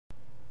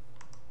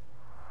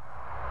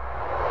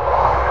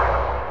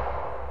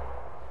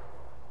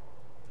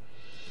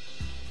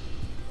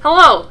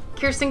Hello,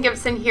 Kirsten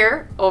Gibson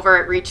here over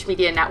at Reach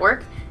Media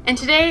Network, and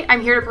today I'm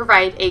here to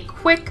provide a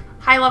quick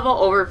high-level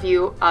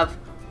overview of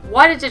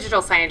what a digital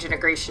signage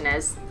integration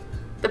is,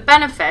 the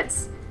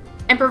benefits,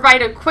 and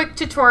provide a quick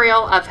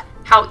tutorial of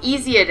how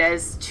easy it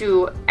is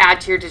to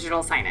add to your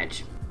digital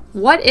signage.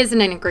 What is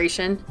an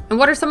integration and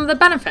what are some of the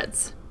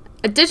benefits?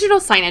 A digital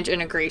signage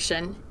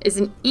integration is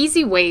an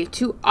easy way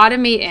to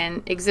automate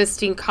in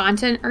existing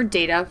content or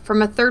data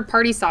from a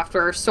third-party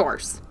software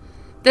source.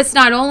 This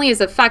not only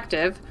is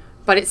effective,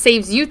 but it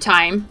saves you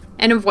time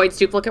and avoids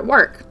duplicate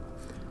work.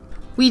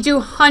 We do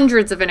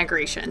hundreds of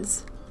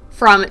integrations,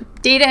 from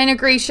data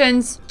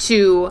integrations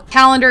to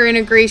calendar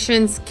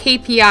integrations,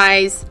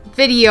 KPIs,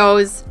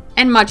 videos,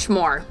 and much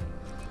more.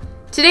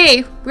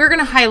 Today, we're going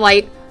to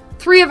highlight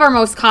 3 of our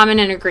most common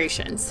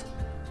integrations.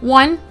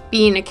 1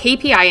 being a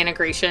KPI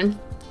integration,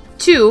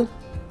 2,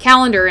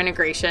 calendar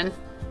integration,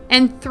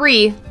 and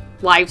 3,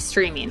 live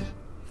streaming.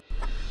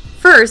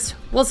 First,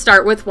 we'll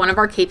start with one of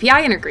our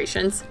KPI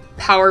integrations,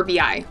 Power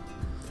BI.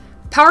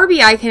 Power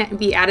BI can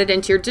be added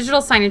into your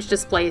digital signage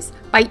displays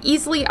by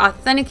easily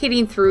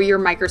authenticating through your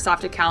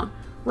Microsoft account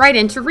right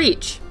into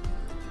Reach.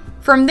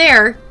 From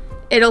there,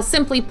 it'll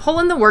simply pull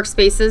in the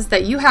workspaces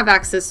that you have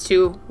access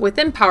to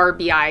within Power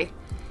BI,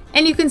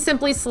 and you can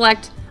simply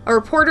select a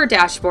report or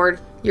dashboard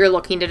you're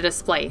looking to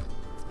display.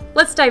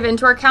 Let's dive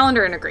into our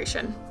calendar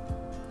integration.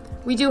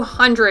 We do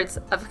hundreds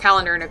of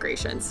calendar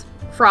integrations,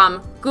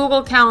 from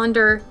Google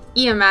Calendar,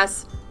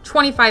 EMS,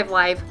 25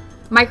 Live,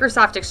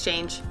 Microsoft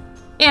Exchange,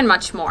 and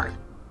much more.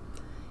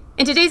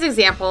 In today's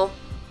example,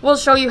 we'll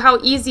show you how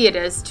easy it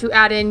is to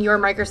add in your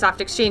Microsoft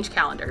Exchange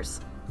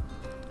calendars.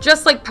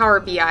 Just like Power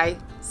BI,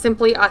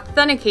 simply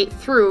authenticate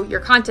through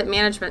your content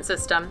management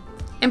system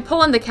and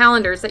pull in the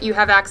calendars that you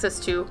have access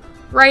to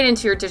right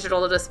into your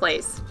digital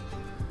displays.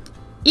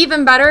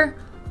 Even better,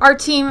 our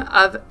team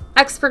of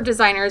expert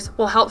designers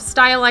will help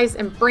stylize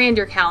and brand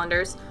your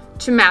calendars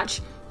to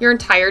match your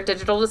entire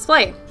digital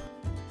display.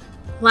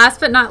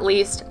 Last but not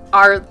least,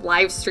 are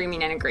live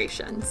streaming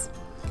integrations.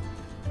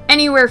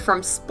 Anywhere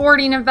from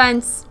sporting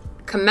events,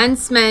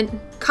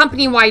 commencement,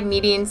 company-wide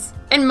meetings,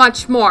 and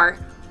much more,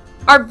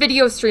 our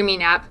video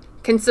streaming app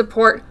can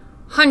support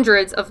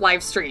hundreds of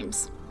live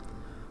streams.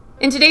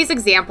 In today's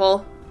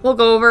example, we'll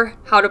go over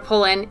how to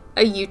pull in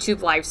a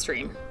YouTube live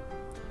stream.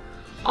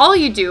 All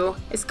you do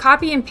is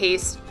copy and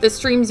paste the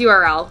stream's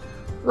URL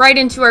right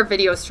into our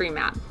video stream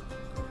app.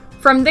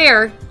 From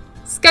there,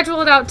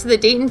 schedule it out to the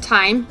date and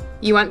time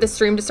you want the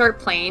stream to start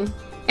playing,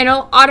 and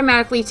it'll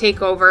automatically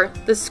take over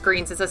the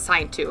screens it's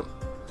assigned to.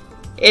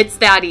 It's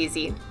that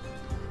easy.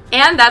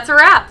 And that's a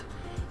wrap.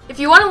 If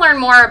you want to learn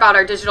more about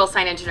our digital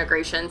signage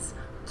integrations,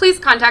 please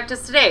contact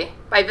us today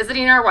by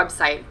visiting our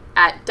website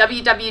at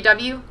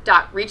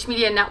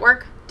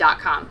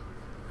www.reachmedianetwork.com.